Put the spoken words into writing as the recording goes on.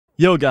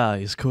Yo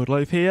guys,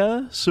 Codelife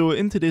here. So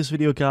in today's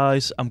video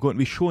guys, I'm going to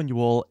be showing you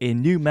all a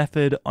new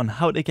method on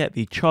how to get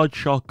the charged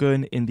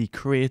shotgun in the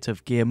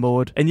creative game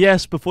mode. And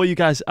yes, before you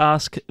guys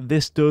ask,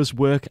 this does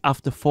work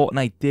after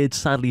Fortnite did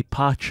sadly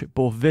patch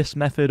both this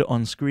method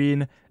on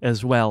screen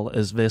as well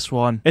as this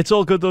one. It's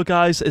all good though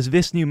guys, as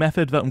this new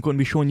method that I'm going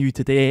to be showing you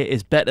today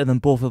is better than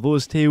both of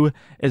those two,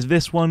 as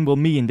this one will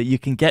mean that you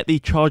can get the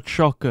charged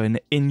shotgun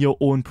in your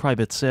own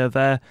private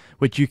server,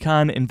 which you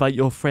can invite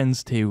your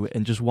friends to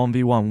and just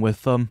 1v1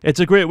 with them.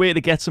 It's a great way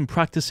to get some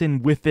practice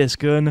in with this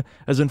gun,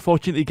 as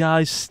unfortunately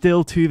guys,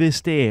 still to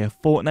this day,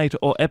 Fortnite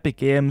or Epic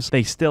Games,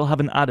 they still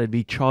haven't added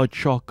the charged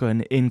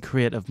shotgun in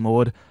creative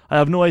mode. I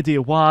have no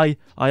idea why.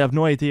 I have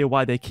no idea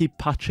why they keep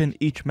patching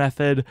each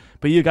method,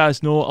 but you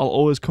guys know I'll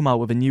always come out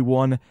with a new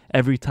one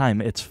every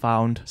time it's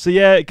found. So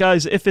yeah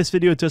guys, if this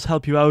video does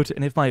help you out,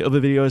 and if my other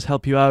videos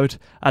help you out,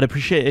 I'd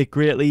appreciate it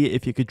greatly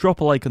if you could drop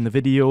a like on the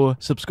video,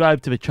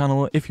 subscribe to the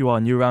channel if you are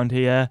new around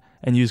here,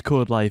 and use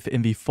Codelife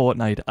in the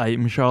Fortnite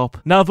item shop.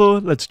 Now though,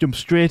 let's jump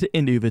straight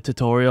into the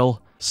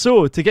tutorial.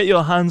 So, to get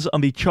your hands on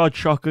the charged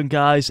shotgun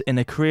guys in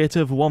a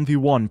creative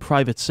 1v1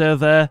 private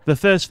server, the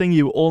first thing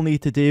you all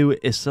need to do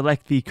is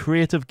select the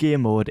creative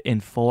game mode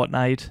in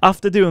Fortnite.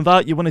 After doing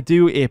that, you want to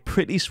do a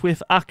pretty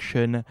swift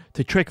action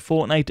to trick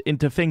Fortnite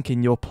into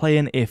thinking you're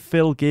playing a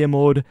fill game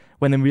mode,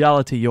 when in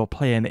reality you're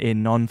playing a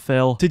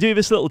non-fill. To do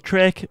this little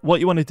trick, what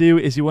you want to do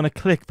is you want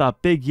to click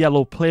that big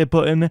yellow play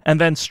button,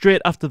 and then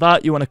straight after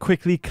that you want to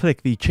quickly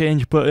click the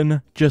change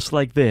button, just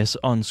like this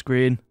on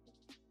screen.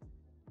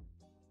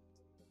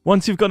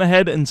 Once you've gone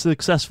ahead and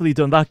successfully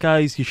done that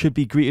guys, you should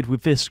be greeted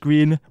with this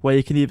screen where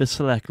you can either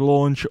select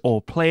launch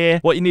or play.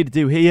 What you need to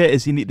do here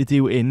is you need to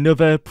do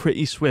another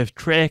pretty swift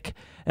trick,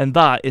 and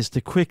that is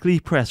to quickly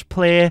press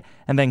play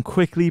and then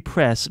quickly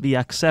press the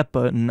accept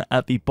button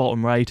at the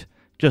bottom right,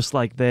 just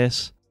like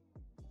this.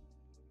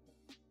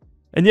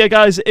 And yeah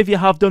guys, if you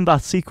have done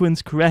that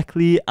sequence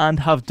correctly and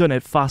have done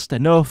it fast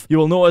enough, you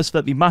will notice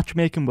that the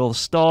matchmaking will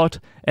start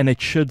and it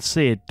should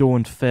say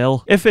don't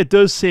fill. If it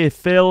does say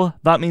fill,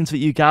 that means that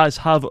you guys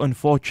have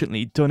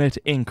unfortunately done it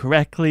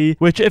incorrectly,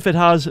 which if it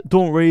has,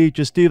 don't worry,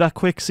 just do that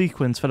quick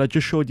sequence that I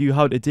just showed you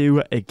how to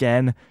do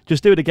again.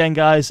 Just do it again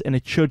guys and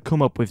it should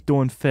come up with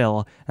don't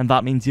fill, and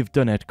that means you've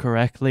done it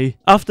correctly.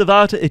 After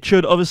that, it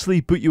should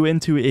obviously put you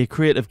into a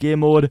creative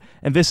game mode,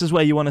 and this is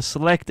where you want to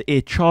select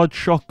a charged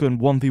shotgun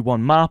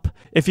 1v1 map.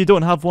 If you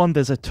don't have one,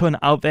 there's a ton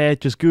out there.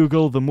 Just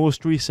Google the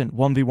most recent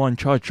 1v1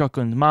 charged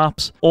shotgun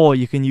maps, or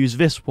you can use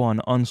this one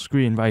on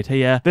screen right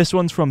here. This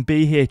one's from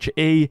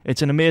BHE.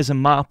 It's an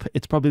amazing map.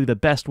 It's probably the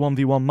best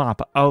 1v1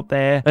 map out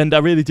there, and I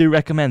really do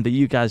recommend that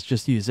you guys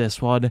just use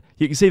this one.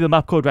 You can see the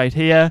map code right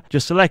here.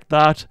 Just select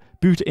that,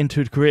 boot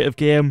into the creative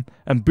game,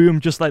 and boom,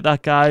 just like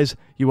that guys,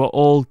 you are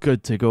all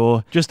good to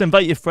go. Just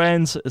invite your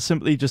friends,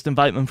 simply just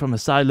invite them from the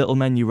side little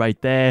menu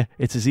right there.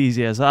 It's as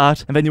easy as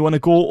that. And then you want to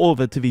go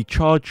over to the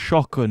charged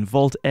shotgun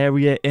vault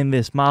area in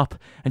this map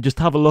and just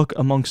have a look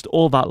amongst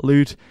all that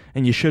loot,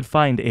 and you should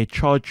find a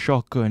charged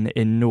shotgun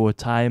in no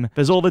time.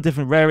 There's all the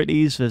different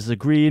rarities. There's the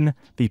green,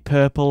 the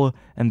purple,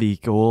 and the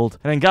gold.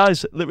 And then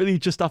guys, literally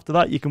just after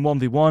that you can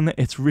 1v1.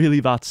 It's really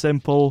that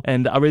simple,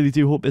 and I really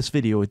do hope this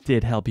video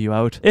did help you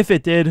out. If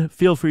it did,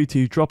 feel free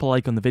to drop a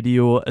like on the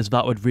video, as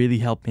that would really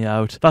help me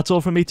out. That's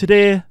all from me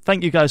today.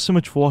 Thank you guys so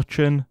much for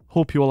watching.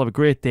 Hope you all have a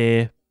great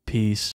day. Peace.